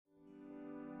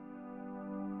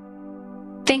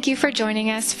Thank you for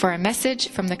joining us for a message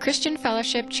from the Christian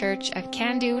Fellowship Church of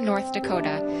Candu, North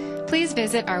Dakota. Please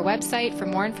visit our website for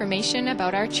more information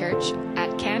about our church at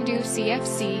canducfc.com.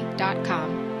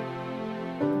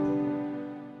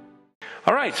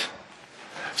 All right.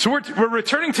 So we're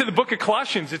returning to the book of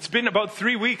Colossians. It's been about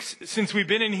 3 weeks since we've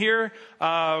been in here.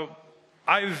 I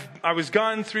was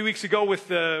gone 3 weeks ago with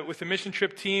the mission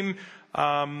trip team.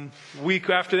 Week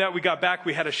after that, we got back.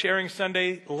 We had a sharing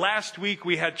Sunday. Last week,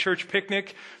 we had church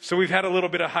picnic. So we've had a little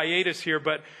bit of hiatus here,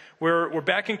 but we're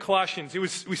back in Colossians.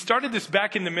 We started this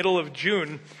back in the middle of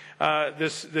June,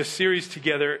 this series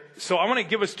together. So I want to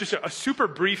give us just a super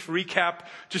brief recap,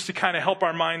 just to kind of help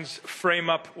our minds frame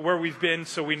up where we've been,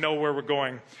 so we know where we're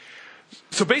going.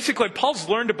 So basically, Paul's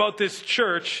learned about this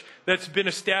church that's been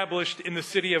established in the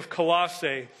city of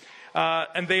Colossae.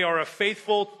 And they are a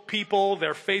faithful people.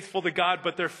 They're faithful to God,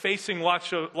 but they're facing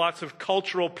lots of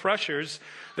cultural pressures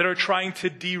that are trying to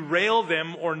derail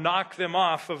them or knock them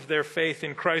off of their faith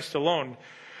in Christ alone.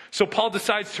 So Paul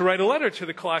decides to write a letter to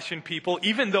the Colossian people,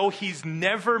 even though he's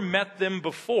never met them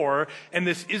before, and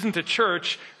this isn't a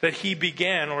church that he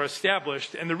began or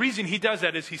established. And the reason he does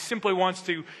that is he simply wants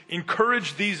to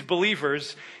encourage these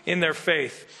believers in their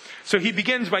faith. So he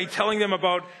begins by telling them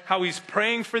about how he's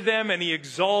praying for them, and he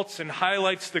exalts and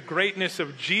highlights the greatness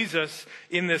of Jesus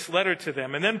in this letter to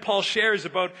them. And then Paul shares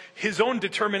about his own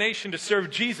determination to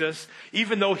serve Jesus,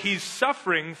 even though he's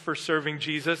suffering for serving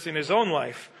Jesus in his own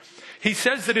life. He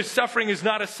says that his suffering is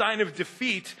not a sign of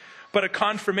defeat, but a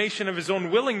confirmation of his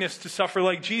own willingness to suffer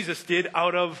like Jesus did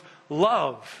out of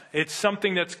love. It's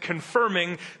something that's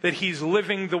confirming that he's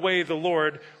living the way the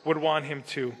Lord would want him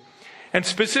to. And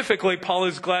specifically, Paul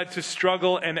is glad to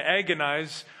struggle and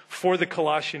agonize for the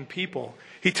Colossian people.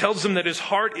 He tells them that his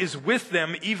heart is with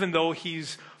them, even though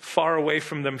he's far away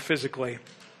from them physically.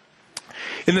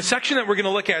 In the section that we're going to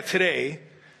look at today,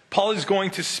 Paul is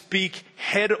going to speak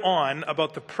head on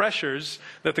about the pressures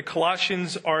that the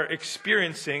Colossians are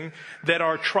experiencing that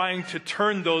are trying to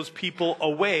turn those people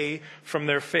away from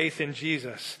their faith in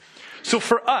Jesus. So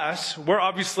for us, we're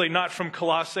obviously not from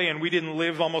Colossae, and we didn't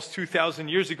live almost 2,000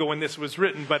 years ago when this was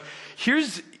written, but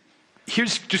here's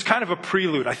just kind of a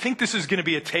prelude. I think this is going to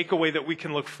be a takeaway that we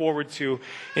can look forward to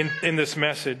in this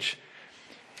message.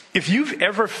 If you've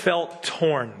ever felt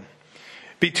torn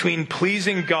between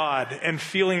pleasing God and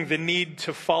feeling the need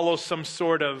to follow some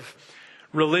sort of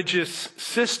religious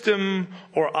system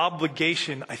or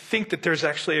obligation, I think that there's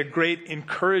actually a great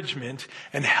encouragement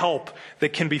and help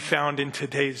that can be found in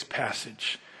today's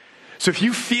passage. So if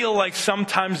you feel like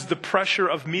sometimes the pressure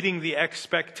of meeting the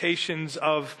expectations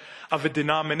of a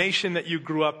denomination that you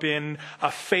grew up in, a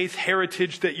faith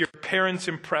heritage that your parents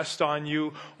impressed on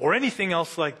you, or anything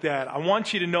else like that, I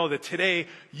want you to know that today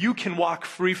you can walk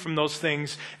free from those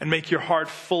things and make your heart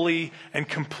fully and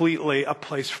completely a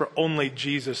place for only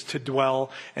Jesus to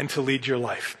dwell and to lead your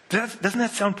life. Doesn't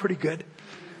that sound pretty good?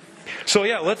 So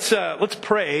yeah, let's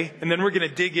pray, and then we're going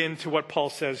to dig into what Paul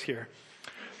says here.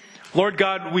 Lord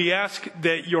God, we ask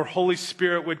that your Holy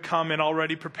Spirit would come and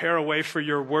already prepare a way for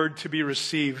your word to be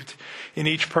received in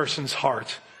each person's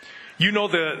heart. You know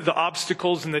the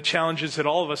obstacles and the challenges that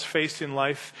all of us face in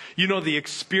life. You know the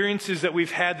experiences that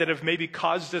we've had that have maybe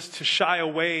caused us to shy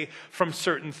away from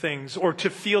certain things, or to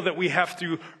feel that we have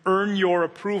to earn your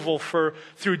approval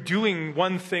through doing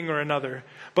one thing or another.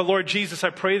 But Lord Jesus, I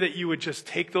pray that you would just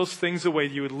take those things away.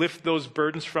 You would lift those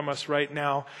burdens from us right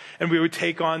now, and we would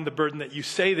take on the burden that you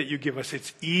say that you give us.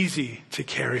 It's easy to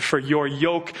carry, for your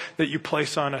yoke that you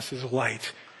place on us is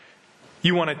light.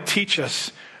 You want to teach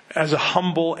us as a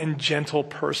humble and gentle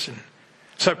person.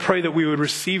 So I pray that we would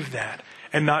receive that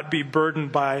and not be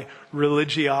burdened by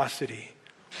religiosity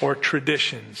or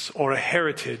traditions or a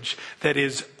heritage that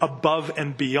is above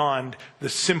and beyond the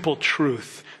simple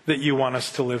truth that you want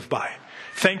us to live by.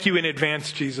 Thank you in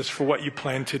advance, Jesus, for what you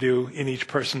plan to do in each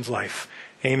person's life.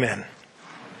 Amen.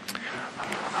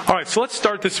 All right, so let's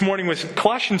start this morning with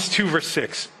Colossians 2, verse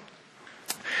 6.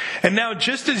 And now,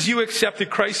 just as you accepted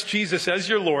Christ Jesus as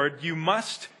your Lord, you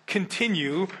must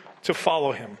continue to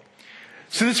follow him.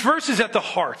 So this verse is at the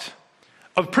heart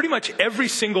of pretty much every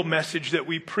single message that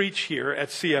we preach here at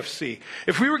CFC.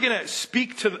 If we were going to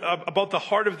speak about the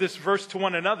heart of this verse to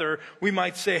one another, we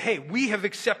might say, hey, we have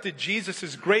accepted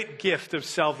Jesus' great gift of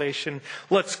salvation.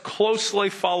 Let's closely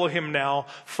follow him now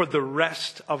for the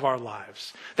rest of our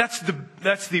lives. That's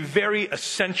the very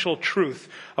essential truth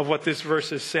of what this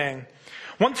verse is saying.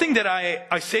 One thing that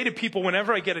I say to people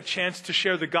whenever I get a chance to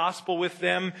share the gospel with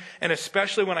them, and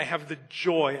especially when I have the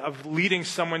joy of leading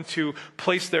someone to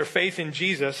place their faith in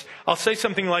Jesus, I'll say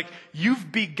something like,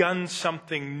 you've begun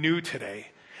something new today,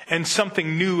 and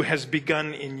something new has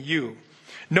begun in you.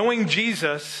 Knowing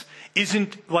Jesus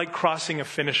isn't like crossing a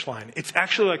finish line. It's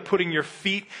actually like putting your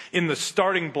feet in the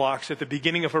starting blocks at the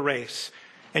beginning of a race,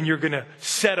 and you're going to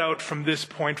set out from this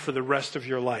point for the rest of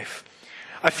your life.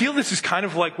 I feel this is kind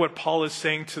of like what Paul is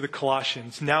saying to the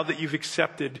Colossians. Now that you've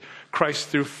accepted Christ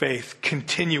through faith,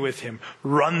 continue with him.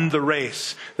 Run the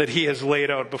race that he has laid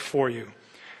out before you.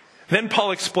 Then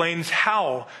Paul explains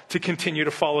how to continue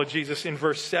to follow Jesus in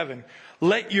verse 7.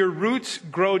 Let your roots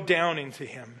grow down into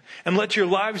him, and let your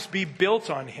lives be built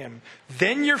on him.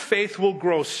 Then your faith will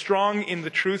grow strong in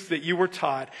the truth that you were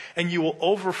taught, and you will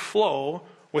overflow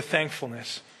with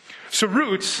thankfulness. So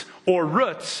roots, or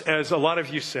roots, as a lot of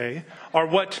you say, are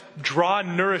what draw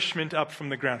nourishment up from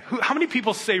the ground. How many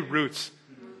people say roots?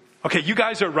 Okay, you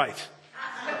guys are right.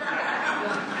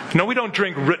 No, we don't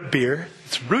drink root beer.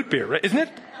 It's root beer, right? Isn't it?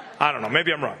 I don't know.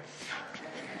 Maybe I'm wrong.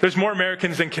 There's more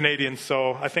Americans than Canadians,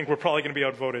 so I think we're probably going to be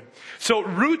outvoted. So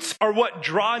roots are what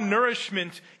draw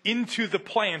nourishment into the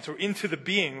plant or into the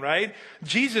being, right?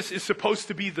 Jesus is supposed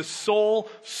to be the sole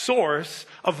source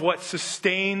of what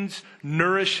sustains,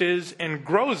 nourishes, and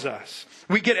grows us.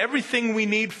 We get everything we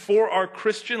need for our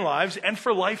Christian lives and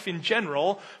for life in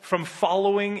general from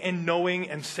following and knowing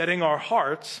and setting our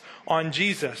hearts on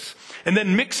Jesus. And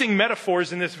then mixing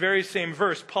metaphors in this very same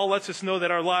verse, Paul lets us know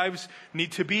that our lives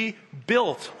need to be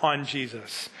built on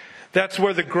Jesus. That's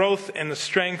where the growth and the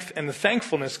strength and the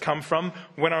thankfulness come from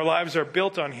when our lives are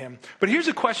built on him. But here's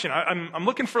a question. I'm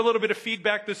looking for a little bit of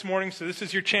feedback this morning, so this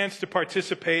is your chance to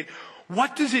participate.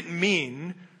 What does it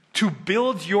mean to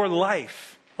build your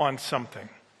life on something?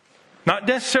 Not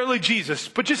necessarily Jesus,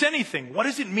 but just anything. What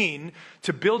does it mean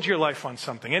to build your life on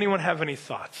something? Anyone have any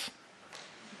thoughts?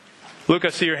 Luke, I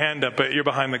see your hand up, but you're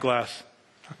behind the glass.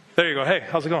 There you go. Hey,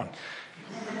 how's it going?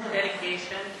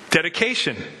 Dedication.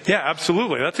 Dedication. Yeah,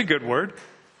 absolutely. That's a good word.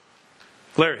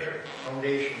 Larry?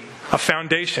 Foundation. A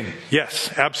foundation.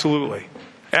 Yes, absolutely.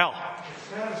 Al?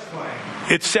 Satisfying.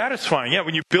 It's satisfying. Yeah,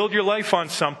 when you build your life on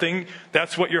something,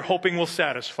 that's what you're hoping will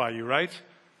satisfy you, right?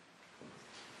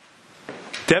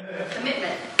 Deb?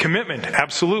 Commitment. Commitment,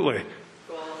 absolutely.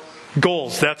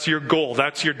 Goals. That's your goal.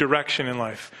 That's your direction in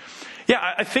life.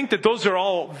 Yeah, I think that those are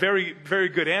all very, very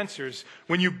good answers.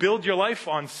 When you build your life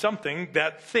on something,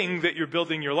 that thing that you're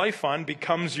building your life on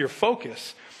becomes your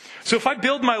focus. So if I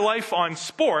build my life on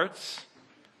sports,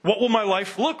 what will my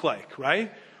life look like,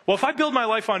 right? Well, if I build my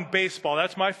life on baseball,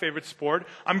 that's my favorite sport,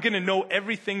 I'm going to know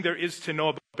everything there is to know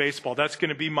about baseball. That's going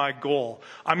to be my goal.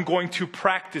 I'm going to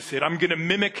practice it. I'm going to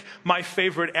mimic my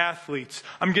favorite athletes.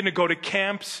 I'm going to go to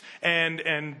camps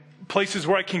and places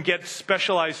where I can get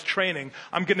specialized training.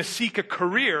 I'm going to seek a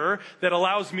career that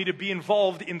allows me to be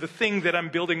involved in the thing that I'm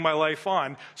building my life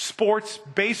on. Sports,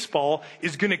 baseball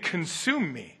is going to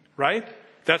consume me, right?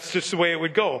 That's just the way it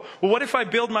would go. Well, what if I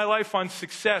build my life on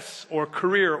success or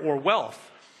career or wealth?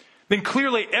 Then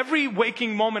clearly every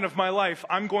waking moment of my life,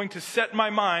 I'm going to set my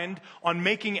mind on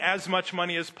making as much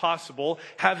money as possible,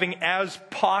 having as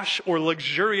posh or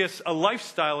luxurious a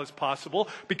lifestyle as possible,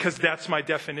 because that's my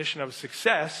definition of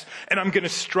success, and I'm going to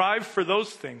strive for those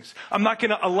things. I'm not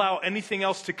going to allow anything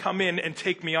else to come in and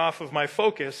take me off of my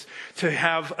focus to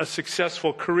have a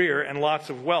successful career and lots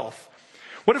of wealth.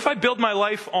 What if I build my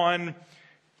life on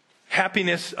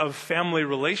happiness of family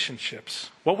relationships?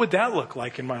 What would that look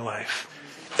like in my life?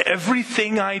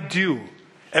 Everything I do,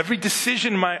 every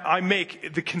decision I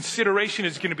make, the consideration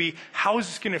is going to be, how is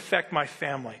this going to affect my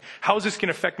family? How is this going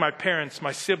to affect my parents,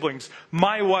 my siblings,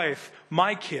 my wife,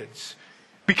 my kids?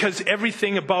 Because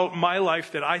everything about my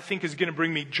life that I think is going to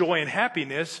bring me joy and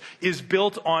happiness is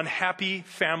built on happy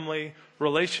family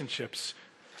relationships.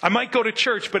 I might go to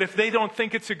church, but if they don't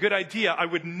think it's a good idea, I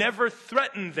would never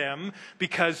threaten them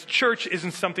because church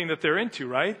isn't something that they're into,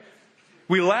 right?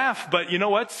 We laugh, but you know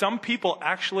what? Some people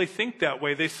actually think that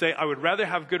way. They say, I would rather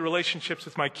have good relationships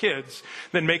with my kids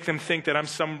than make them think that I'm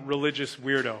some religious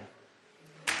weirdo.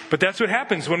 But that's what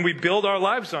happens when we build our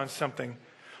lives on something.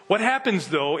 What happens,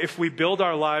 though, if we build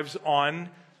our lives on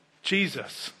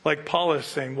Jesus? Like Paul is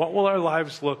saying, what will our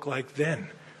lives look like then?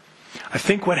 I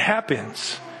think what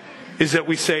happens is that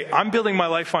we say, I'm building my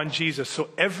life on Jesus, so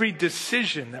every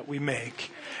decision that we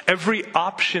make, every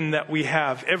option that we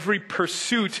have, every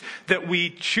pursuit that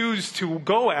we choose to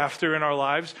go after in our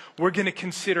lives, we're going to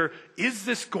consider, is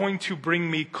this going to bring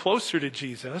me closer to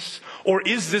Jesus? Or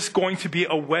is this going to be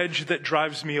a wedge that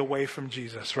drives me away from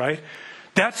Jesus, right?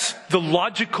 That's the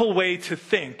logical way to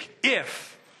think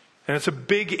if, and it's a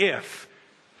big if,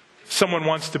 someone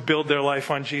wants to build their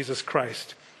life on Jesus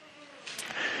Christ.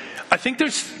 I think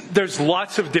there's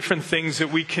lots of different things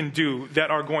that we can do that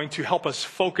are going to help us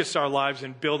focus our lives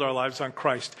and build our lives on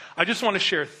Christ. I just want to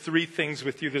share 3 things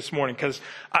with you this morning, because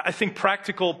I think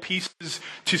practical pieces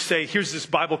to say, here's this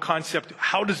Bible concept,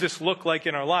 how does this look like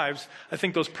in our lives? I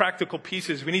think those practical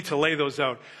pieces, we need to lay those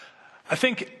out. I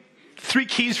think 3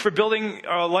 keys for building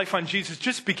a life on Jesus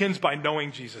just begins by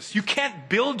knowing Jesus. You can't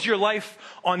build your life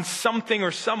on something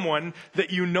or someone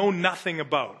that you know nothing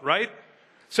about, right?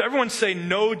 So everyone say,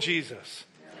 know Jesus.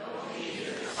 Know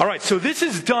Jesus. All right, so this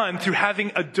is done through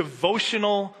having a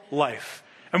devotional life.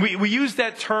 And we use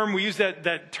that term, we use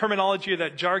that terminology or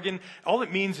that jargon. All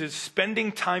it means is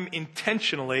spending time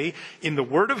intentionally in the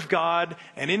Word of God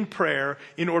and in prayer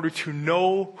in order to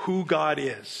know who God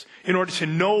is, in order to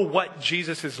know what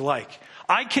Jesus is like.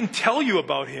 I can tell you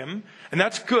about him, and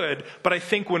that's good, but I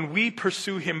think when we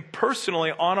pursue him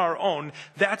personally on our own,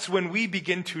 that's when we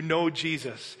begin to know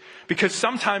Jesus. Because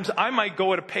sometimes I might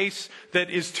go at a pace that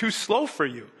is too slow for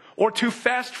you or too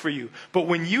fast for you. But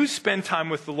when you spend time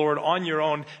with the Lord on your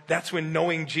own, that's when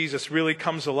knowing Jesus really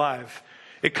comes alive.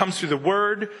 It comes through the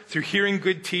Word, through hearing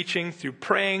good teaching, through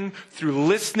praying, through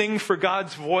listening for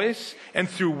God's voice, and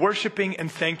through worshiping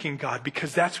and thanking God,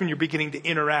 because that's when you're beginning to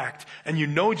interact and you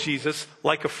know Jesus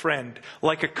like a friend,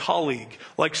 like a colleague,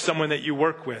 like someone that you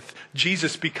work with.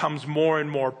 Jesus becomes more and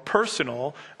more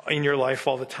personal in your life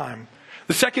all the time.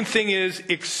 The second thing is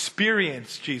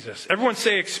experience Jesus. Everyone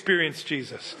say experience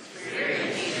Jesus.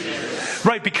 Experience Jesus.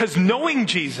 Right, because knowing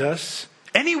Jesus,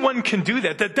 anyone can do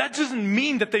that. That doesn't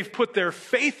mean that they've put their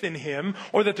faith in him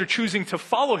or that they're choosing to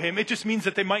follow him. It just means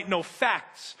that they might know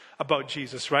facts about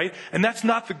Jesus, right? And that's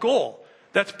not the goal.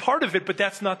 That's part of it, but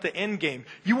that's not the end game.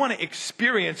 You want to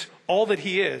experience all that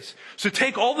he is. So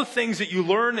take all the things that you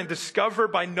learn and discover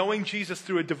by knowing Jesus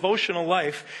through a devotional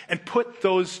life and put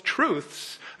those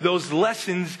truths, those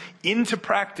lessons into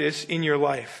practice in your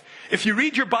life. If you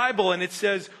read your Bible and it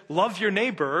says, love your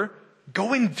neighbor,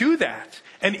 go and do that.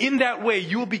 And in that way,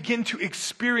 you will begin to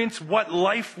experience what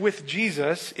life with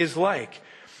Jesus is like.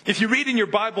 If you read in your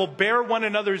Bible, bear one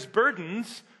another's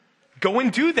burdens, go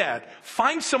and do that.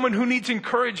 Find someone who needs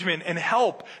encouragement and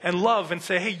help and love and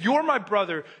say, hey, you're my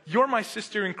brother, you're my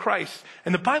sister in Christ.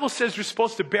 And the Bible says we're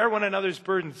supposed to bear one another's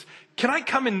burdens. Can I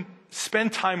come and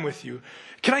spend time with you?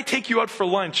 Can I take you out for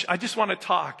lunch? I just want to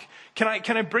talk. Can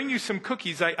I bring you some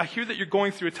cookies? I hear that you're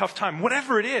going through a tough time.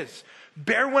 Whatever it is,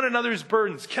 bear one another's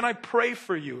burdens. Can I pray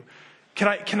for you? Can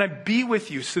I be with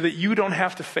you so that you don't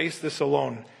have to face this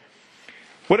alone?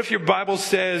 What if your Bible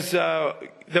says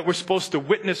that we're supposed to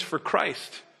witness for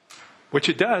Christ? Which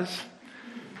it does.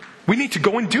 We need to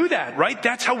go and do that, right?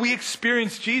 That's how we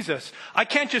experience Jesus. I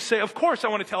can't just say, of course I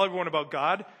want to tell everyone about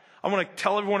God. I want to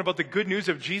tell everyone about the good news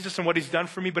of Jesus and what he's done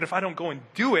for me. But if I don't go and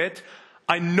do it,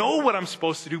 I know what I'm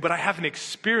supposed to do, but I haven't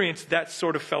experienced that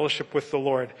sort of fellowship with the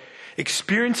Lord.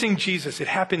 Experiencing Jesus, it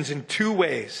happens in 2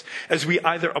 ways. As we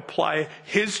either apply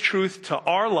his truth to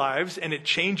our lives and it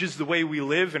changes the way we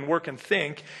live and work and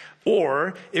think,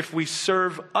 or if we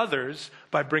serve others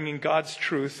by bringing God's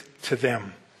truth to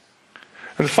them.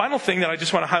 And the final thing that I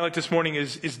just want to highlight this morning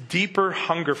is deeper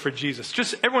hunger for Jesus.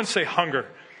 Just everyone say hunger.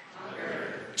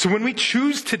 So when we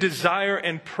choose to desire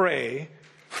and pray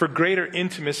for greater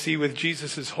intimacy with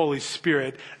Jesus' Holy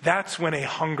Spirit, that's when a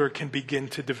hunger can begin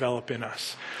to develop in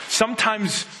us.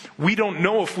 Sometimes we don't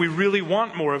know if we really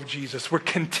want more of Jesus. We're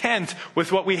content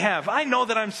with what we have. I know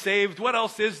that I'm saved. What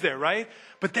else is there, right?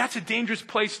 But that's a dangerous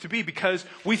place to be because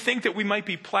we think that we might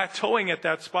be plateauing at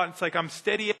that spot. It's like I'm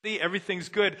steady, everything's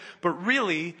good. But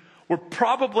really, we're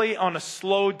probably on a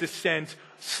slow descent,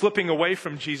 slipping away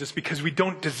from Jesus because we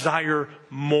don't desire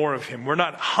more of him. We're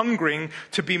not hungering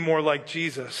to be more like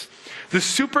Jesus. The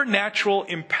supernatural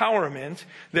empowerment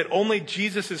that only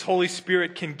Jesus' Holy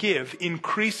Spirit can give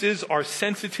increases our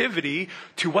sensitivity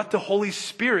to what the Holy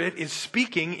Spirit is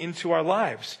speaking into our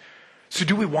lives. So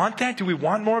do we want that? Do we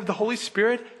want more of the Holy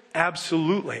Spirit?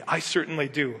 Absolutely. I certainly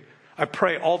do. I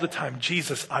pray all the time,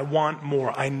 Jesus, I want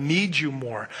more. I need you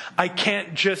more. I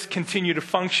can't just continue to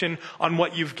function on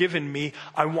what you've given me.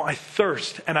 I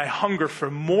thirst and I hunger for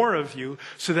more of you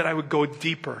so that I would go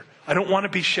deeper. I don't want to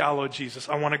be shallow, Jesus.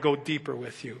 I want to go deeper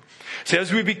with you. So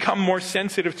as we become more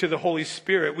sensitive to the Holy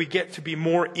Spirit, we get to be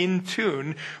more in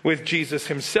tune with Jesus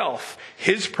himself,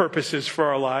 his purposes for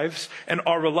our lives, and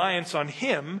our reliance on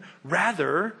him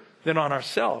rather than on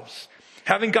ourselves.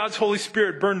 Having God's Holy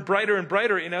Spirit burn brighter and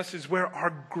brighter in us is where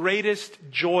our greatest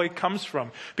joy comes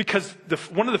from. Because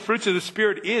one of the fruits of the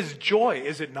Spirit is joy,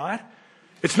 is it not?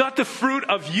 It's not the fruit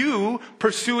of you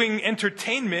pursuing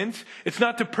entertainment. It's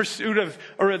not the pursuit of,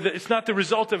 it's not the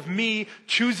result of me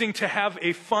choosing to have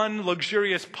a fun,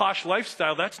 luxurious, posh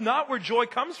lifestyle. That's not where joy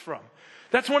comes from.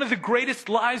 That's one of the greatest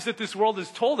lies that this world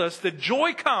has told us, that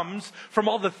joy comes from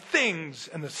all the things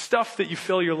and the stuff that you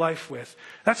fill your life with.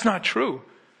 That's not true.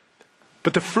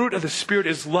 But the fruit of the Spirit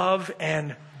is love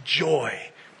and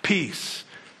joy, peace,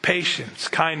 patience,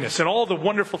 kindness, and all the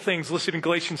wonderful things listed in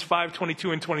Galatians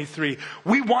 5:22 and 23.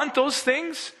 We want those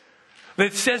things.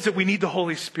 It says that we need the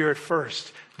Holy Spirit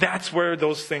first. That's where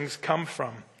those things come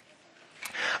from.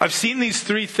 I've seen these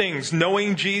three things,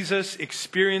 knowing Jesus,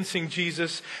 experiencing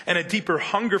Jesus, and a deeper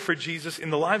hunger for Jesus in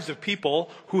the lives of people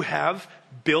who have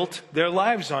built their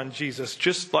lives on Jesus,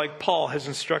 just like Paul has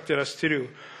instructed us to do.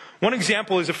 One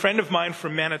example is a friend of mine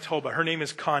from Manitoba. Her name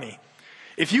is Connie.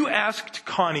 If you asked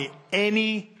Connie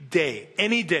any day,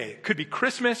 it could be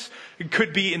Christmas, it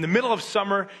could be in the middle of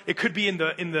summer, it could be in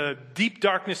the deep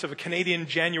darkness of a Canadian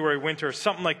January winter, or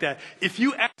something like that. If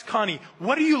you asked Connie,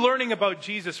 what are you learning about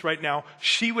Jesus right now?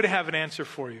 She would have an answer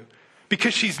for you.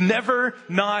 Because she's never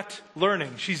not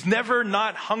learning. She's never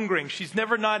not hungering. She's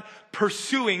never not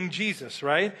pursuing Jesus,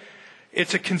 right?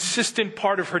 It's a consistent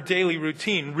part of her daily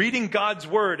routine. Reading God's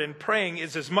Word and praying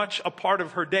is as much a part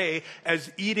of her day as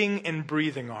eating and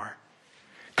breathing are.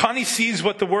 Connie sees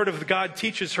what the Word of God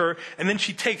teaches her, and then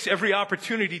she takes every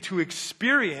opportunity to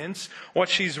experience what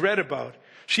she's read about.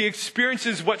 She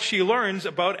experiences what she learns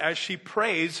about as she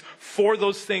prays for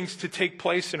those things to take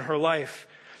place in her life.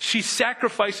 She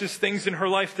sacrifices things in her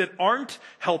life that aren't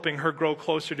helping her grow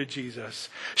closer to Jesus.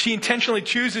 She intentionally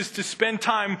chooses to spend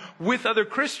time with other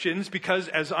Christians because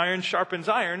as iron sharpens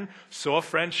iron, so a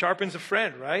friend sharpens a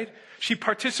friend, right? She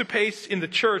participates in the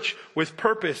church with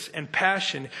purpose and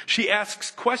passion. She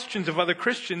asks questions of other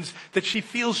Christians that she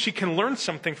feels she can learn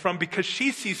something from because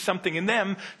she sees something in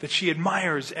them that she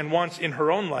admires and wants in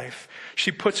her own life.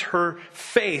 She puts her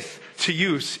faith to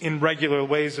use in regular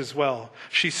ways as well.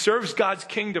 She serves God's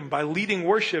kingdom by leading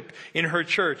worship in her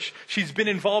church. She's been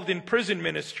involved in prison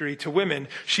ministry to women.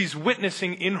 She's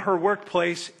witnessing in her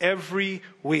workplace every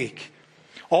week.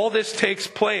 All this takes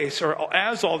place, or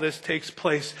as all this takes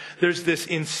place, there's this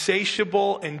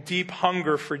insatiable and deep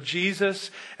hunger for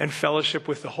Jesus and fellowship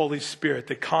with the Holy Spirit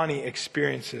that Connie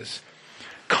experiences.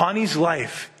 Connie's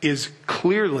life is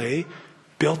clearly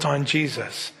built on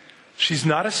Jesus. She's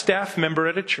not a staff member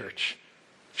at a church.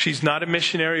 She's not a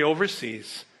missionary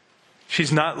overseas.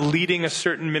 She's not leading a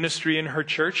certain ministry in her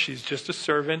church. She's just a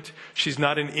servant. She's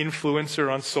not an influencer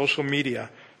on social media.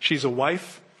 She's a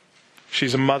wife.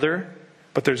 She's a mother.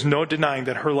 But there's no denying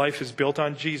that her life is built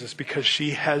on Jesus because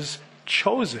she has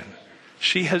chosen.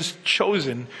 She has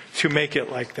chosen to make it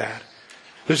like that.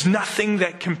 There's nothing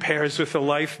that compares with a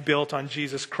life built on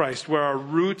Jesus Christ, where our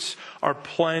roots are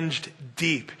plunged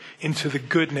deep into the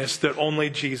goodness that only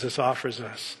Jesus offers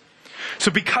us.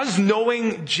 So because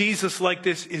knowing Jesus like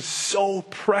this is so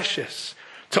precious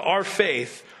to our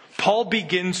faith, Paul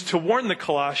begins to warn the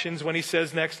Colossians when he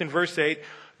says next in verse 8,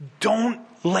 don't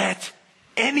let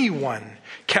anyone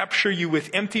capture you with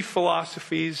empty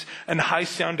philosophies and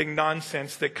high-sounding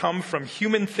nonsense that come from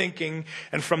human thinking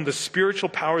and from the spiritual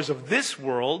powers of this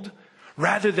world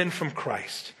rather than from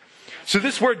Christ. So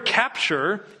this word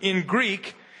capture in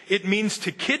Greek, it means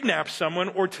to kidnap someone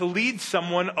or to lead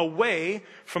someone away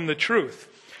from the truth.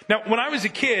 Now, when I was a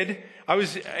kid, I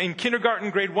was in kindergarten,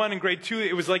 grade 1 and grade 2.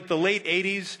 It was like the late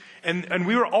 80s. And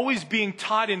we were always being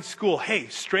taught in school, hey,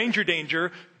 stranger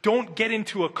danger, don't get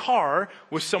into a car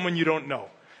with someone you don't know.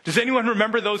 Does anyone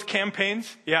remember those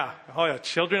campaigns? Yeah. Oh, yeah.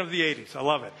 Children of the 80s. I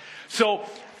love it. So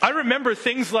I remember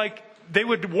things like they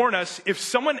would warn us if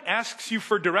someone asks you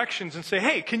for directions and say,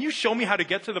 hey, can you show me how to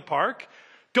get to the park?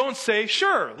 Don't say,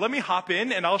 sure, let me hop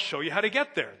in and I'll show you how to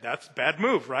get there. That's a bad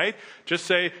move, right? Just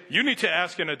say, you need to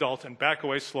ask an adult and back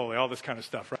away slowly, all this kind of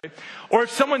stuff, right? Or if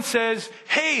someone says,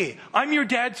 hey, I'm your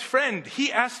dad's friend.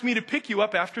 He asked me to pick you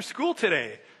up after school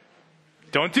today.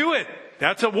 Don't do it.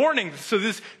 That's a warning. So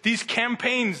these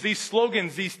campaigns, these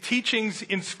slogans, these teachings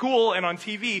in school and on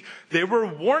TV, they were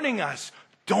warning us,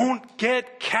 don't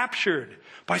get captured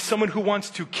by someone who wants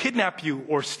to kidnap you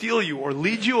or steal you or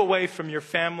lead you away from your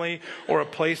family or a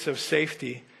place of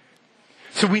safety.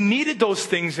 So we needed those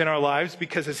things in our lives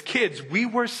because as kids, we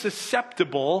were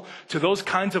susceptible to those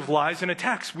kinds of lies and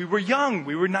attacks. We were young.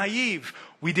 We were naive.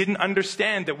 We didn't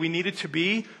understand that we needed to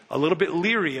be a little bit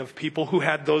leery of people who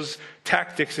had those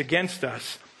tactics against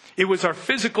us. It was our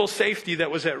physical safety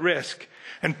that was at risk.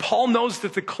 And Paul knows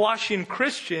that the Colossian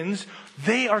Christians,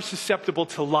 they are susceptible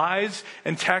to lies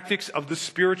and tactics of the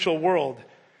spiritual world.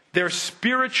 Their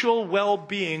spiritual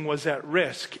well-being was at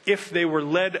risk if they were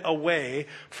led away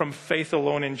from faith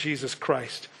alone in Jesus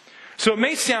Christ. So it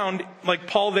may sound like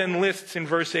Paul then lists in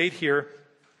verse 8 here,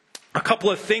 a couple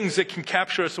of things that can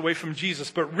capture us away from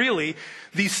Jesus. But really,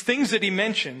 these things that he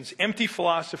mentions, empty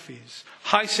philosophies,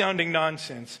 high-sounding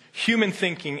nonsense, human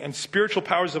thinking, and spiritual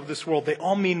powers of this world, they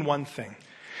all mean one thing.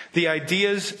 The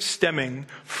ideas stemming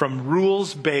from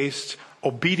rules-based,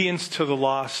 obedience to the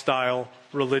law style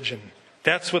religion.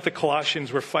 That's what the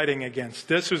Colossians were fighting against.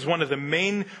 This was one of the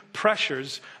main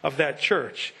pressures of that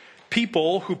church.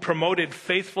 People who promoted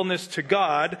faithfulness to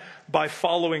God by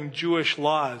following Jewish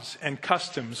laws and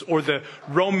customs, or the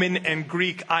Roman and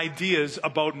Greek ideas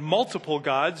about multiple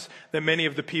gods that many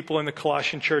of the people in the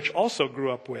Colossian church also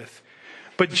grew up with.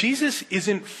 But Jesus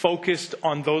isn't focused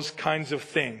on those kinds of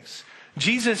things.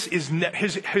 Jesus is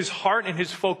his heart and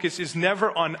his focus is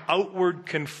never on outward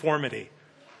conformity.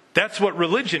 That's what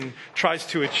religion tries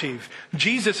to achieve.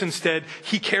 Jesus instead,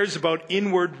 he cares about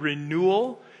inward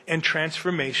renewal and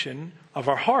transformation of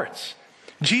our hearts.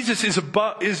 Jesus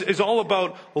is all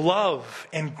about love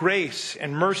and grace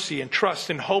and mercy and trust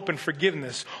and hope and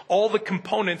forgiveness. All the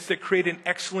components that create an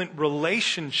excellent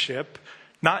relationship,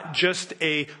 not just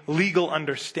a legal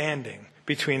understanding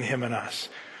between him and us.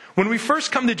 When we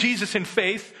first come to Jesus in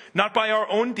faith, not by our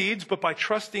own deeds, but by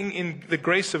trusting in the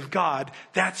grace of God,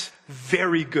 that's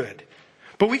very good.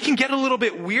 But we can get a little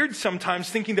bit weird sometimes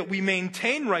thinking that we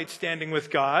maintain right standing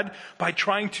with God by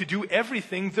trying to do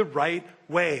everything the right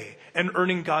way and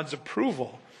earning God's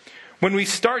approval. When we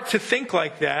start to think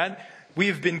like that, we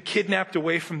have been kidnapped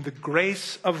away from the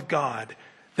grace of God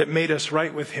that made us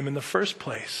right with him in the first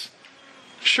place.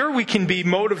 Sure, we can be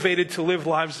motivated to live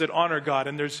lives that honor God,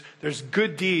 and there's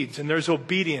good deeds, and there's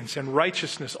obedience and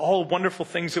righteousness, all wonderful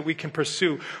things that we can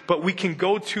pursue. But we can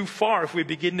go too far if we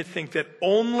begin to think that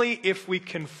only if we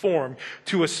conform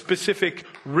to a specific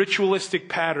ritualistic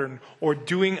pattern or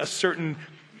doing a certain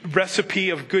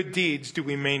recipe of good deeds do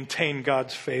we maintain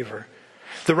God's favor.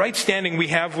 The right standing we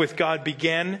have with God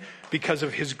began because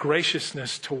of his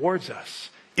graciousness towards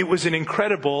us. It was an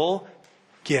incredible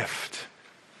gift.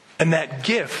 And that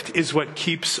gift is what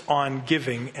keeps on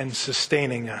giving and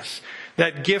sustaining us.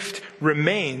 That gift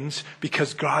remains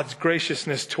because God's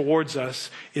graciousness towards us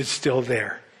is still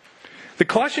there. The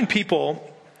Colossian people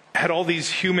had all these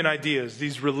human ideas,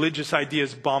 these religious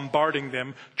ideas bombarding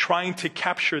them, trying to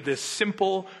capture this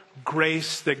simple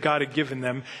grace that God had given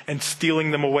them and stealing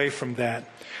them away from that.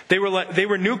 They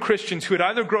were new Christians who had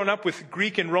either grown up with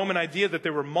Greek and Roman idea that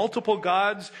there were multiple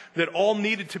gods that all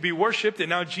needed to be worshipped, and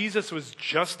now Jesus was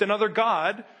just another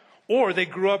God, or they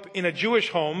grew up in a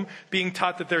Jewish home being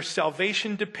taught that their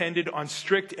salvation depended on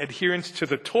strict adherence to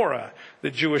the Torah,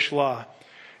 the Jewish law.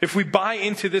 If we buy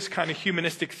into this kind of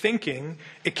humanistic thinking,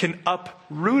 it can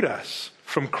uproot us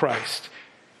from Christ.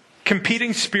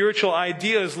 Competing spiritual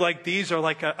ideas like these are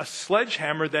like a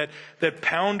sledgehammer that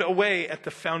pound away at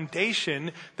the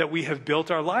foundation that we have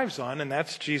built our lives on, and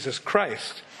that's Jesus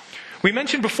Christ. We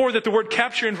mentioned before that the word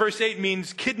capture in verse 8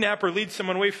 means kidnap or lead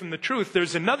someone away from the truth.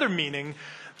 There's another meaning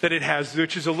that it has,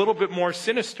 which is a little bit more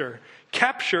sinister.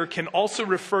 Capture can also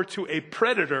refer to a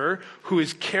predator who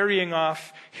is carrying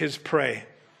off his prey.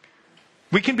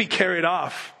 We can be carried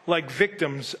off like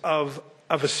victims of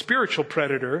a spiritual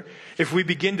predator if we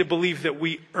begin to believe that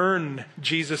we earn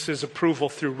Jesus' approval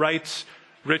through rites,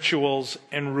 rituals,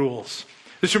 and rules.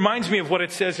 This reminds me of what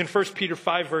it says in 1 Peter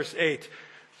 5, verse 8.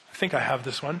 I think I have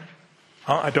this one.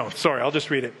 I don't. Sorry, I'll just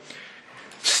read it.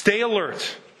 Stay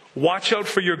alert. Watch out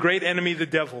for your great enemy, the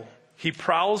devil. He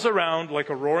prowls around like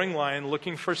a roaring lion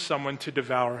looking for someone to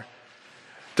devour.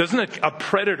 Doesn't a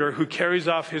predator who carries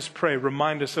off his prey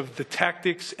remind us of the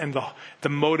tactics and the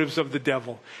motives of the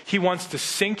devil? He wants to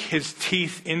sink his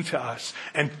teeth into us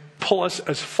and pull us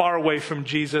as far away from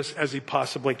Jesus as he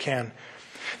possibly can.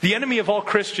 The enemy of all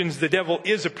Christians, the devil,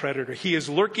 is a predator. He is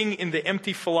lurking in the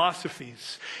empty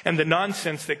philosophies and the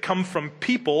nonsense that come from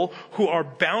people who are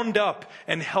bound up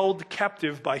and held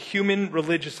captive by human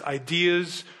religious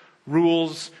ideas,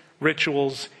 rules,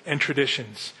 rituals, and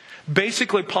traditions.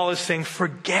 Basically, Paul is saying,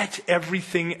 forget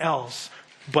everything else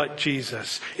but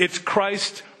Jesus. It's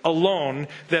Christ alone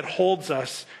that holds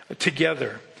us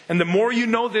together. And the more you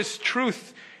know this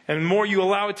truth, and the more you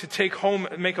allow it to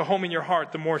make a home in your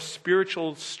heart, the more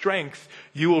spiritual strength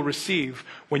you will receive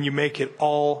when you make it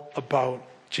all about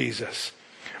Jesus.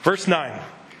 Verse 9.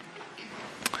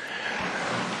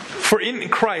 For in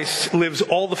Christ lives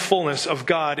all the fullness of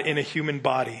God in a human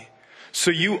body. So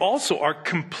you also are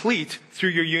complete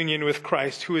through your union with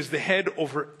Christ, who is the head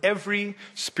over every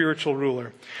spiritual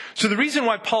ruler. So the reason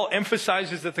why Paul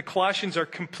emphasizes that the Colossians are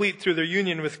complete through their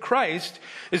union with Christ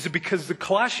is because the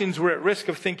Colossians were at risk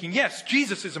of thinking, yes,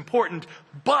 Jesus is important,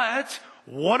 but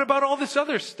what about all this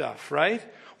other stuff, right?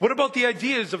 What about the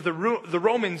ideas of the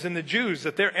Romans and the Jews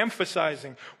that they're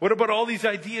emphasizing? What about all these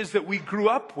ideas that we grew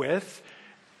up with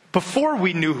before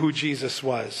we knew who Jesus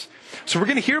was? So we're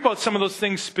going to hear about some of those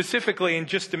things specifically in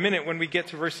just a minute when we get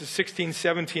to verses 16,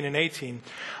 17, and 18.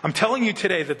 I'm telling you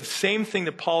today that the same thing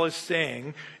that Paul is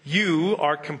saying, you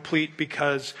are complete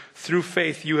because through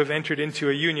faith you have entered into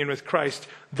a union with Christ.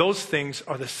 Those things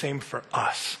are the same for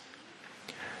us.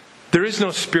 There is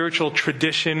no spiritual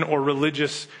tradition or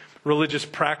religious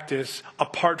practice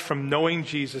apart from knowing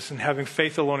Jesus and having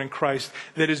faith alone in Christ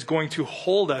that is going to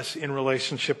hold us in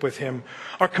relationship with Him.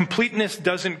 Our completeness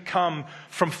doesn't come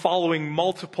from following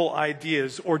multiple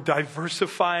ideas or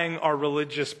diversifying our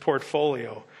religious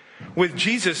portfolio. With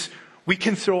Jesus, we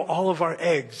can throw all of our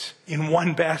eggs in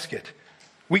one basket.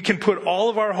 We can put all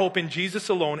of our hope in Jesus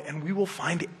alone, and we will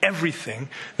find everything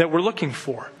that we're looking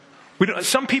for.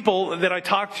 Some people that I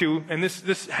talk to, and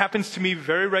this happens to me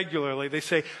very regularly, they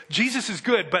say, Jesus is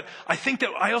good, but I think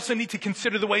that I also need to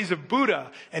consider the ways of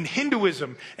Buddha and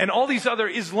Hinduism and all these other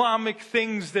Islamic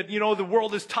things that, the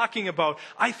world is talking about.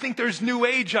 I think there's New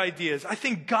Age ideas. I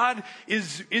think God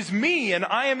is me and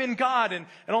I am in God and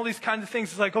all these kinds of things.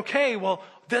 It's like, okay, well,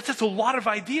 that's a lot of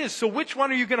ideas. So which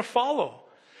one are you going to follow?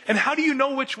 And how do you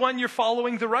know which one you're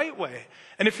following the right way?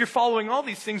 And if you're following all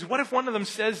these things, what if one of them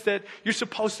says that you're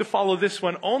supposed to follow this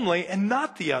one only and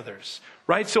not the others?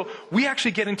 Right? So we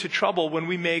actually get into trouble when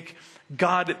we make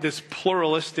God this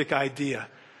pluralistic idea.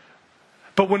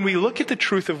 But when we look at the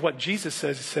truth of what Jesus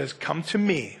says, He says, come to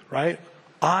me, right?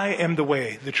 I am the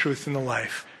way, the truth, and the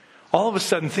life. All of a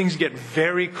sudden, things get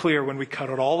very clear when we cut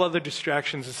out all other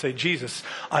distractions and say, Jesus,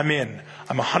 I'm in.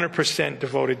 I'm 100%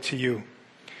 devoted to you.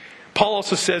 Paul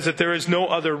also says that there is no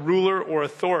other ruler or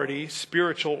authority,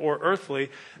 spiritual or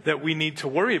earthly, that we need to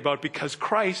worry about because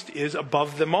Christ is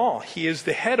above them all. He is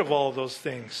the head of all of those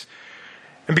things.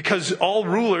 And because all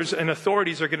rulers and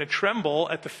authorities are going to tremble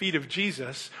at the feet of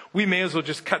Jesus, we may as well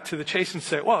just cut to the chase and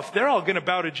say, well, if they're all going to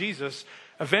bow to Jesus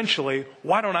eventually,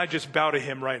 why don't I just bow to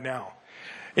Him right now?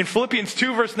 In Philippians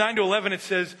 2, verse 9 to 11, it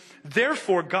says,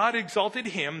 therefore God exalted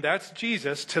Him, that's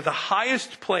Jesus, to the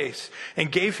highest place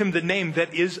and gave Him the name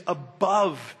that is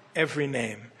above every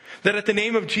name. That at the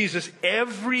name of Jesus,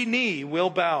 every knee will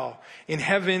bow in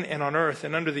heaven and on earth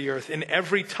and under the earth, and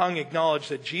every tongue acknowledge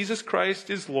that Jesus Christ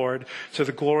is Lord, to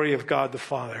the glory of God the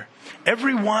Father.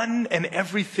 Everyone and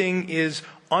everything is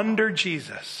under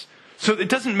Jesus. So it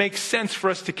doesn't make sense for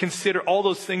us to consider all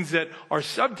those things that are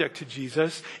subject to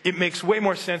Jesus. It makes way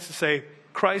more sense to say,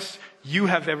 Christ, you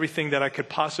have everything that I could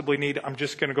possibly need. I'm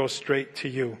just going to go straight to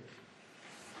you.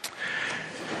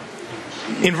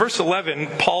 In verse 11,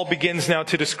 Paul begins now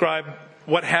to describe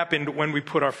what happened when we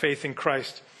put our faith in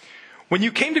Christ. When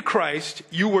you came to Christ,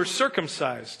 you were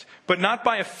circumcised, but not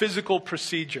by a physical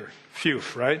procedure. Phew,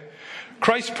 right?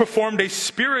 Christ performed a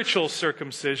spiritual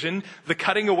circumcision, the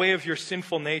cutting away of your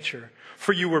sinful nature.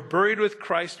 For you were buried with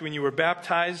Christ when you were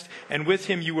baptized, and with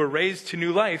Him you were raised to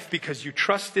new life because you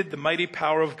trusted the mighty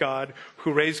power of God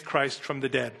who raised Christ from the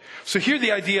dead. So here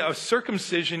the idea of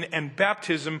circumcision and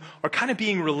baptism are kind of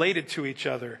being related to each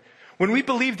other. When we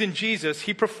believed in Jesus,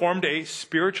 He performed a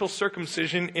spiritual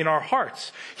circumcision in our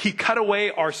hearts. He cut away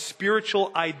our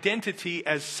spiritual identity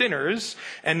as sinners,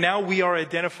 and now we are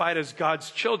identified as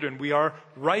God's children. We are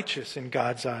righteous in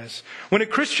God's eyes. When a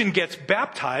Christian gets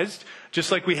baptized,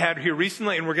 just like we had here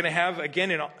recently, and we're going to have again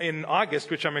in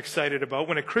August, which I'm excited about,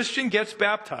 when a Christian gets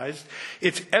baptized,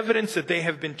 it's evidence that they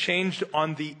have been changed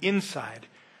on the inside.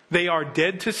 They are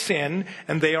dead to sin,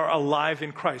 and they are alive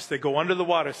in Christ. They go under the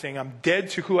water saying, I'm dead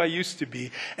to who I used to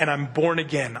be, and I'm born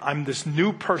again. I'm this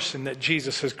new person that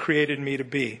Jesus has created me to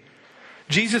be.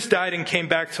 Jesus died and came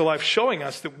back to life, showing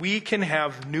us that we can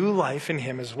have new life in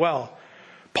Him as well.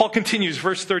 Paul continues,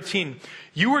 verse 13,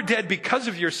 you were dead because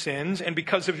of your sins, and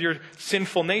because of your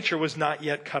sinful nature was not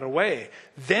yet cut away.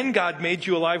 Then God made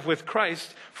you alive with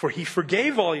Christ, for He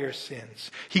forgave all your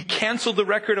sins. He canceled the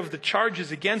record of the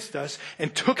charges against us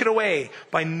and took it away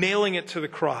by nailing it to the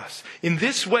cross. In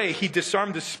this way, He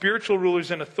disarmed the spiritual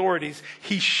rulers and authorities.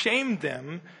 He shamed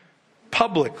them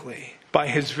publicly by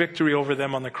His victory over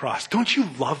them on the cross. Don't you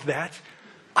love that?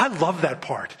 I love that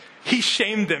part. He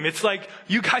shamed them. It's like,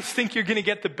 you guys think you're going to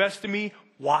get the best of me?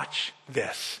 Watch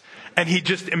this. And He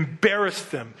just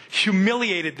embarrassed them,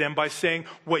 humiliated them by saying,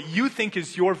 what you think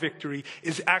is your victory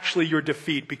is actually your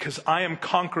defeat because I am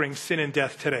conquering sin and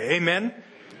death today. Amen?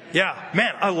 Yeah,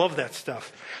 man, I love that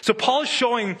stuff. So Paul is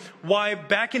showing why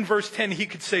back in verse 10 he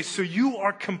could say, so you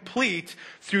are complete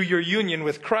through your union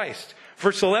with Christ.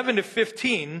 Verse 11 to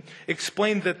 15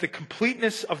 explain that the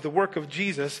completeness of the work of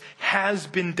Jesus has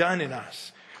been done in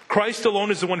us. Christ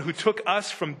alone is the one who took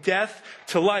us from death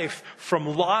to life,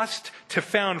 from lost to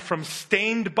found, from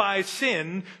stained by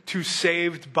sin to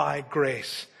saved by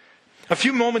grace. A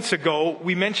few moments ago,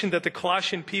 we mentioned that the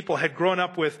Colossian people had grown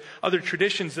up with other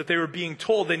traditions that they were being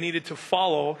told they needed to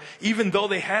follow, even though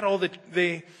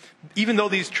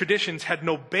these traditions had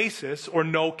no basis or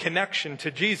no connection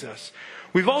to Jesus.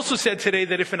 We've also said today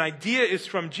that if an idea is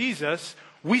from Jesus,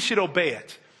 we should obey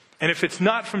it. And if it's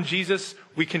not from Jesus,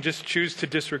 we can just choose to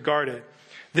disregard it.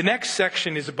 The next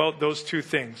section is about those two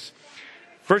things.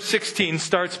 Verse 16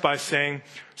 starts by saying,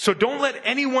 "So don't let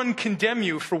anyone condemn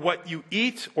you for what you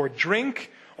eat or drink,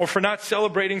 or for not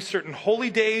celebrating certain holy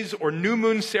days or new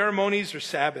moon ceremonies or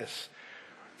Sabbaths.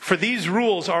 For these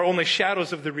rules are only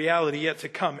shadows of the reality yet to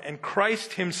come, and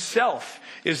Christ himself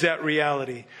is that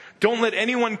reality. Don't let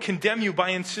anyone condemn you by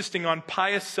insisting on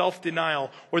pious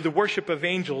self-denial or the worship of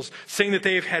angels, saying that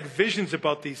they have had visions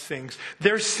about these things.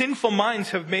 Their sinful minds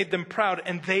have made them proud,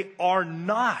 and they are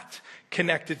not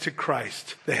connected to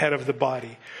Christ, the head of the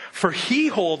body. For he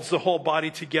holds the whole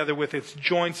body together with its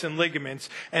joints and ligaments,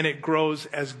 and it grows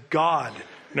as God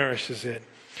nourishes it."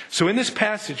 So in this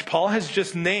passage, Paul has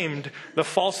just named the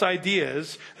false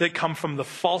ideas that come from the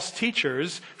false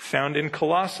teachers found in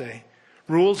Colossae.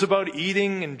 Rules about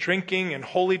eating and drinking and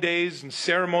holy days and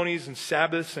ceremonies and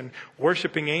Sabbaths and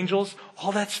worshiping angels,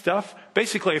 all that stuff.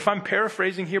 Basically, if I'm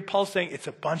paraphrasing here, Paul's saying it's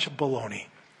a bunch of baloney.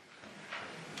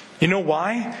 You know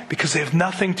why? Because they have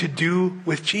nothing to do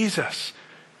with Jesus.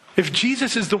 If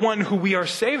Jesus is the one who we are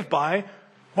saved by,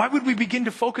 why would we begin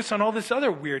to focus on all this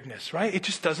other weirdness, right? It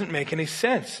just doesn't make any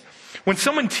sense. When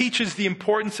someone teaches the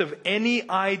importance of any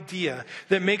idea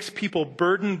that makes people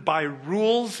burdened by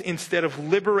rules instead of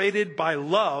liberated by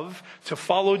love to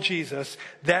follow Jesus,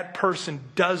 that person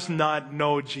does not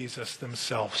know Jesus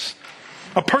themselves.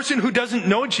 A person who doesn't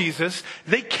know Jesus,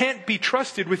 they can't be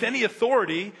trusted with any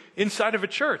authority inside of a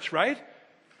church, right?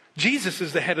 Jesus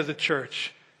is the head of the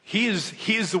church. He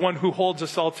is the one who holds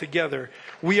us all together.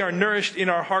 We are nourished in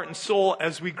our heart and soul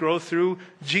as we grow through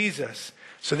Jesus.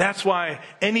 So that's why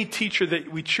any teacher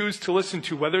that we choose to listen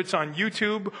to, whether it's on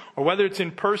YouTube or whether it's in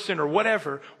person or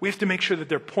whatever, we have to make sure that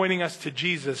they're pointing us to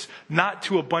Jesus, not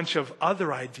to a bunch of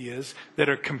other ideas that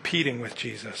are competing with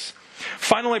Jesus.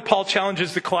 Finally, Paul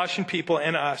challenges the Colossian people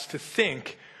and us to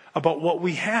think about what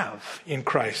we have in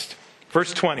Christ.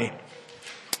 Verse 20,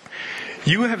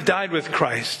 "You have died with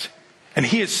Christ, and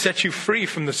he has set you free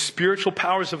from the spiritual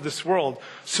powers of this world.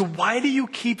 So why do you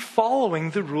keep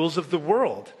following the rules of the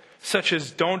world, such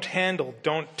as don't handle,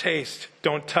 don't taste,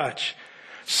 don't touch?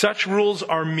 Such rules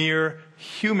are mere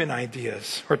human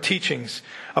ideas or teachings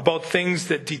about things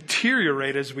that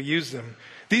deteriorate as we use them.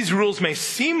 These rules may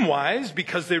seem wise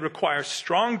because they require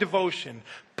strong devotion,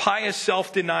 pious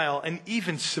self-denial, and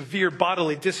even severe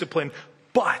bodily discipline,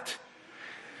 but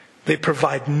they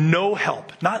provide no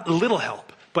help, not little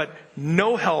help, but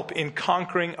no help in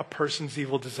conquering a person's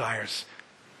evil desires."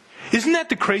 Isn't that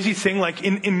the crazy thing? Like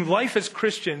in life as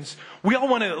Christians, we all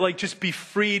want to just be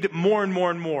freed more and more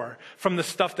and more from the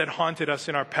stuff that haunted us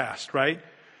in our past, right?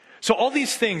 So all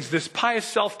these things, this pious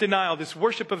self-denial, this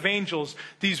worship of angels,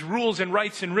 these rules and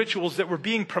rites and rituals that were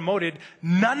being promoted,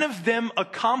 none of them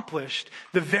accomplished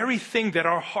the very thing that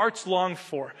our hearts long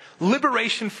for: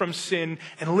 liberation from sin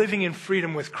and living in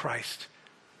freedom with Christ.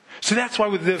 So that's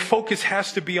why the focus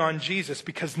has to be on Jesus,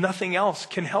 because nothing else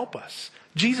can help us.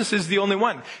 Jesus is the only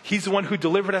one. He's the one who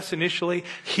delivered us initially.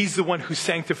 He's the one who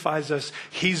sanctifies us.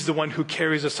 He's the one who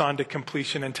carries us on to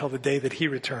completion until the day that he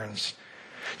returns.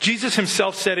 Jesus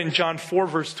himself said in John 4,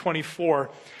 verse 24,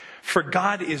 "For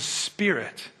God is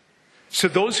spirit. So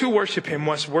those who worship him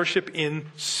must worship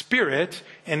in spirit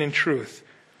and in truth."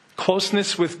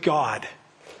 Closeness with God.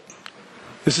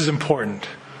 This is important.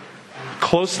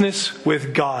 Closeness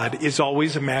with God is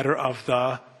always a matter of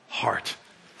the heart,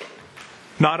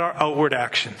 not our outward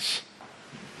actions,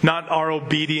 not our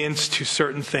obedience to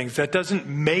certain things. That doesn't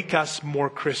make us more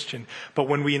Christian. But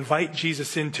when we invite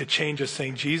Jesus in to change us,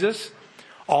 saying, "Jesus,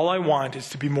 all I want is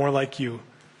to be more like you.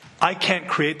 I can't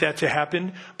create that to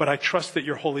happen, but I trust that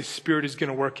your Holy Spirit is going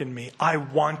to work in me. I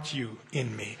want you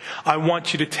in me. I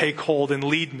want you to take hold and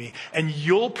lead me, and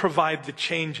you'll provide the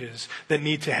changes that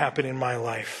need to happen in my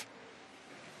life."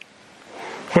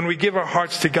 When we give our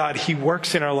hearts to God, he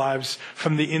works in our lives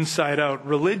from the inside out.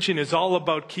 Religion is all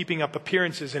about keeping up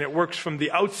appearances, and it works from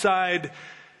the outside.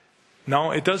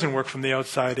 No, it doesn't work from the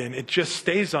outside in. It just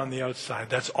stays on the outside.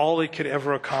 That's all it could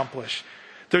ever accomplish.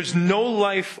 There's no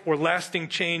life or lasting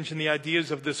change in the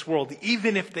ideas of this world,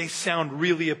 even if they sound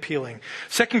really appealing.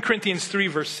 2 Corinthians 3,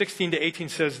 verse 16 to 18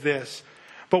 says this,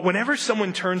 "But whenever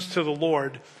someone turns to the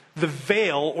Lord, the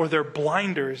veil or their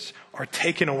blinders are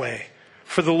taken away.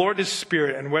 For the Lord is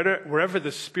spirit, and wherever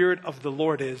the Spirit of the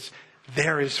Lord is,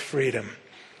 there is freedom.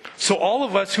 So all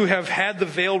of us who have had the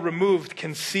veil removed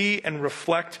can see and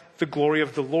reflect the glory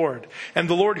of the Lord. And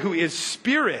the Lord, who is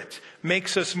Spirit,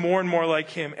 makes us more and more like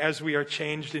Him as we are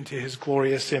changed into His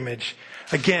glorious image.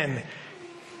 Again,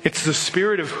 it's the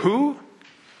Spirit of who?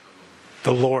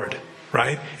 The Lord,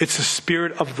 right? It's the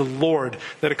Spirit of the Lord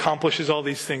that accomplishes all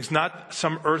these things. Not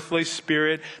some earthly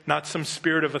spirit, not some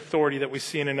spirit of authority that we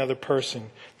see in another person.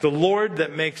 The Lord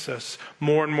that makes us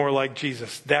more and more like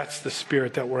Jesus. That's the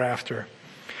Spirit that we're after.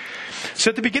 So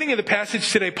at the beginning of the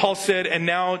passage today, Paul said, and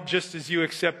now just as you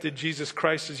accepted Jesus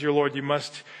Christ as your Lord, you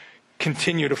must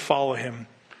continue to follow Him.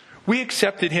 We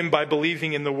accepted Him by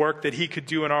believing in the work that He could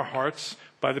do in our hearts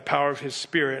by the power of His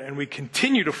Spirit. And we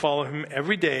continue to follow Him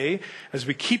every day as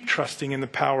we keep trusting in the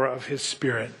power of His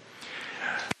Spirit.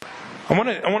 I want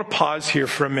to pause here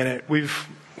for a minute. We've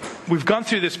gone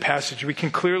through this passage. We can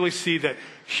clearly see that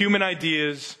human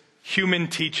ideas, human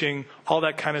teaching, all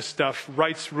that kind of stuff,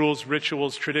 rites, rules,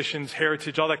 rituals, traditions,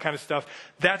 heritage, all that kind of stuff,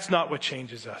 that's not what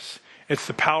changes us. It's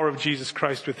the power of Jesus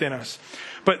Christ within us.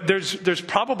 But there's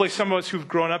probably some of us who've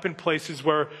grown up in places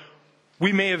where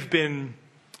we may have been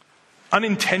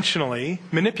unintentionally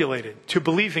manipulated to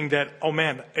believing that, oh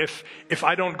man, if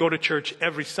I don't go to church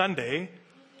every Sunday,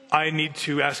 I need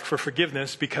to ask for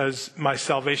forgiveness because my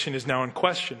salvation is now in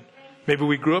question. Maybe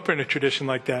we grew up in a tradition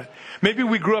like that. Maybe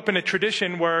we grew up in a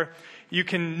tradition where you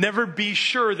can never be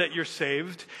sure that you're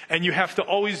saved, and you have to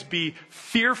always be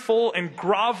fearful and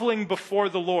groveling before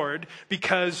the Lord,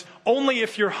 because only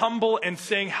if you're humble and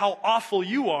saying how awful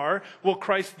you are will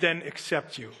Christ then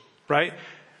accept you, right?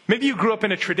 Maybe you grew up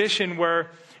in a tradition where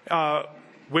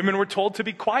women were told to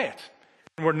be quiet.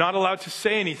 We're not allowed to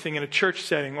say anything in a church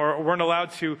setting, or weren't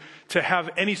allowed to have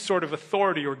any sort of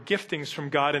authority or giftings from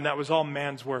God, and that was all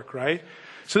man's work, right?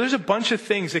 So there's a bunch of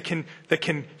things that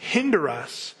can hinder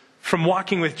us from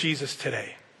walking with Jesus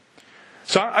today.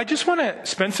 So I just want to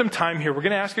spend some time here. We're going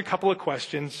to ask a couple of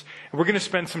questions, and we're going to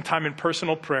spend some time in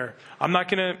personal prayer. I'm not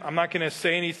going to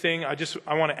say anything. I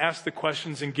want to ask the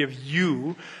questions and give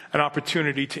you an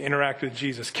opportunity to interact with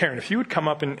Jesus. Karen, if you would come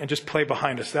up and just play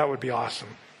behind us, that would be awesome.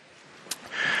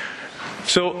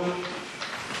 So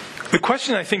the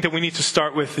question I think that we need to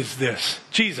start with is this.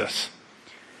 Jesus,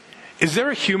 is there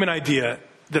a human idea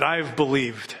that I have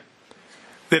believed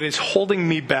that is holding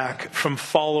me back from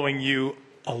following you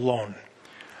alone?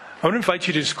 I would invite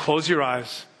you to just close your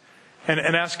eyes and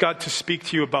ask God to speak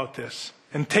to you about this.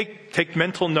 And take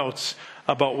mental notes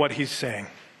about what He's saying.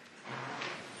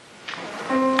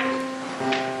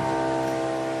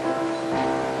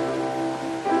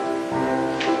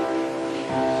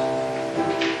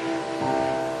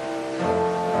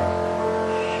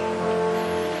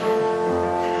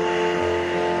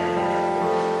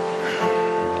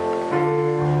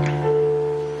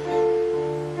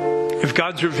 If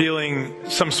God's revealing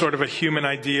some sort of a human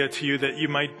idea to you that you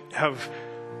might have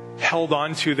held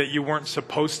on to that you weren't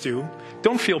supposed to,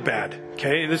 don't feel bad,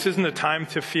 okay? This isn't a time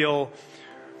to feel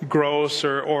gross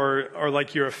or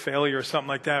like you're a failure or something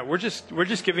like that. We're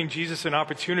just giving Jesus an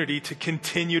opportunity to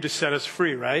continue to set us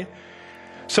free, right?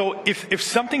 So if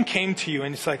something came to you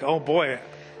and it's like, oh boy,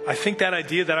 I think that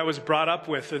idea that I was brought up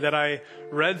with or that I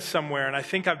read somewhere and I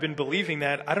think I've been believing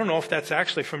that, I don't know if that's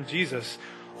actually from Jesus.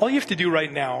 All you have to do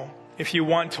right now, if you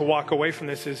want to walk away from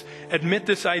this, is admit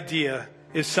this idea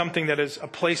is something that is a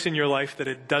place in your life that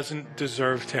it doesn't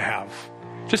deserve to have.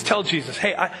 Just tell Jesus,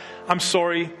 hey, I'm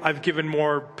sorry, I've given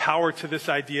more power to this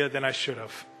idea than I should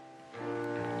have.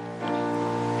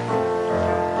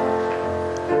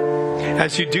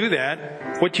 As you do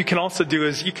that, what you can also do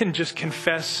is you can just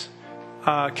confess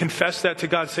that to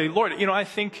God. Say, Lord, I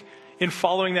think in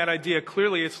following that idea,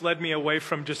 clearly it's led me away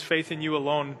from just faith in you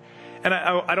alone. And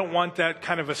I don't want that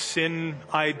kind of a sin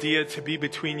idea to be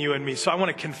between you and me. So I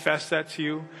want to confess that to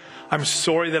you. I'm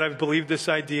sorry that I've believed this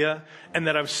idea and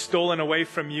that I've stolen away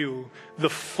from you the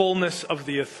fullness of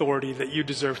the authority that you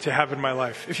deserve to have in my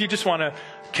life. If you just want to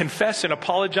confess and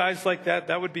apologize like that,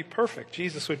 that would be perfect.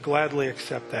 Jesus would gladly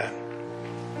accept that.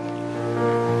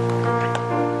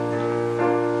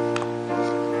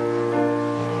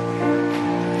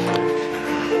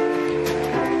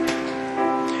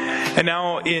 And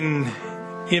now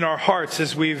in our hearts,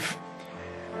 as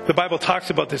the Bible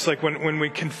talks about this, like when we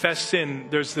confess sin,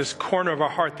 there's this corner of our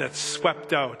heart that's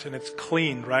swept out and it's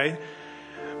cleaned, right?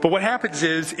 But what happens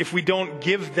is, if we don't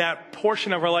give that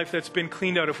portion of our life that's been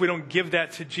cleaned out, if we don't give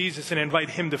that to Jesus and invite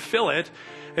him to fill it,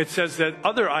 it says that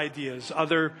other ideas,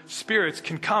 other spirits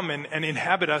can come and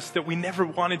inhabit us that we never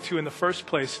wanted to in the first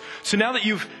place. So now that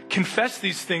you've confessed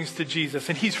these things to Jesus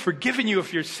and he's forgiven you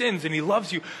of your sins and he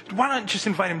loves you, why not just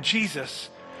invite him, Jesus,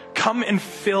 come and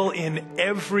fill in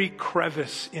every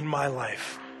crevice in my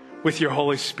life with your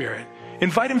Holy Spirit.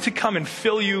 Invite him to come and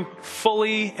fill you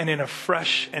fully and in a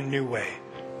fresh and new way.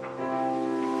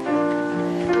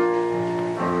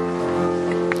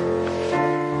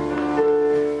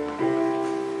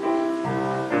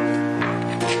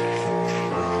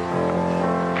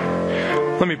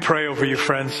 Let me pray over you,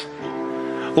 friends.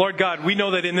 Lord God, we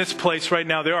know that in this place right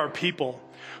now there are people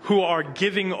who are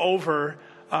giving over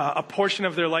a portion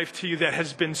of their life to you that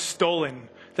has been stolen,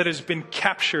 that has been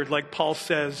captured, like Paul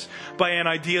says, by an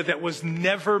idea that was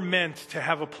never meant to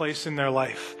have a place in their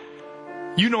life.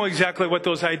 You know exactly what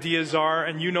those ideas are,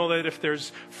 and you know that if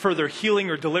there's further healing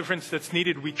or deliverance that's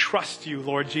needed, we trust you,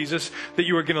 Lord Jesus, that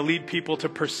you are going to lead people to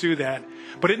pursue that.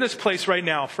 But in this place right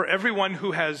now, for everyone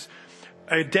who has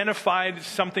identified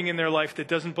something in their life that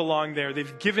doesn't belong there,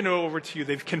 they've given it over to you,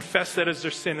 they've confessed that as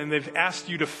their sin, and they've asked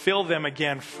you to fill them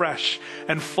again fresh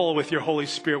and full with your Holy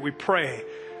Spirit. We pray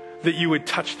that you would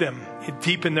touch them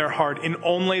deep in their heart in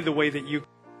only the way that you.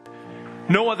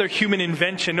 No other human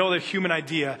invention, no other human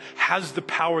idea has the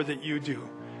power that you do.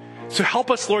 So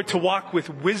help us, Lord, to walk with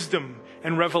wisdom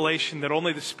and revelation that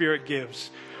only the Spirit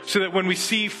gives. So that when we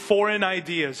see foreign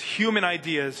ideas, human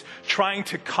ideas, trying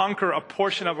to conquer a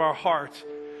portion of our heart,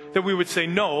 that we would say,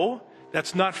 no,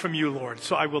 that's not from you, Lord.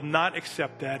 So I will not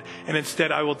accept that. And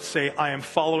instead I will say, I am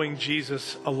following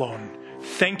Jesus alone.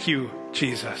 Thank you,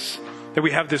 Jesus, that we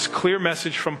have this clear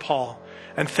message from Paul.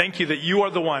 And thank you that you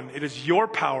are the one. It is your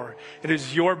power. It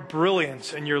is your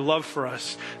brilliance and your love for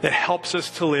us that helps us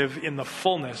to live in the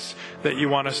fullness that you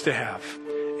want us to have.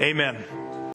 Amen.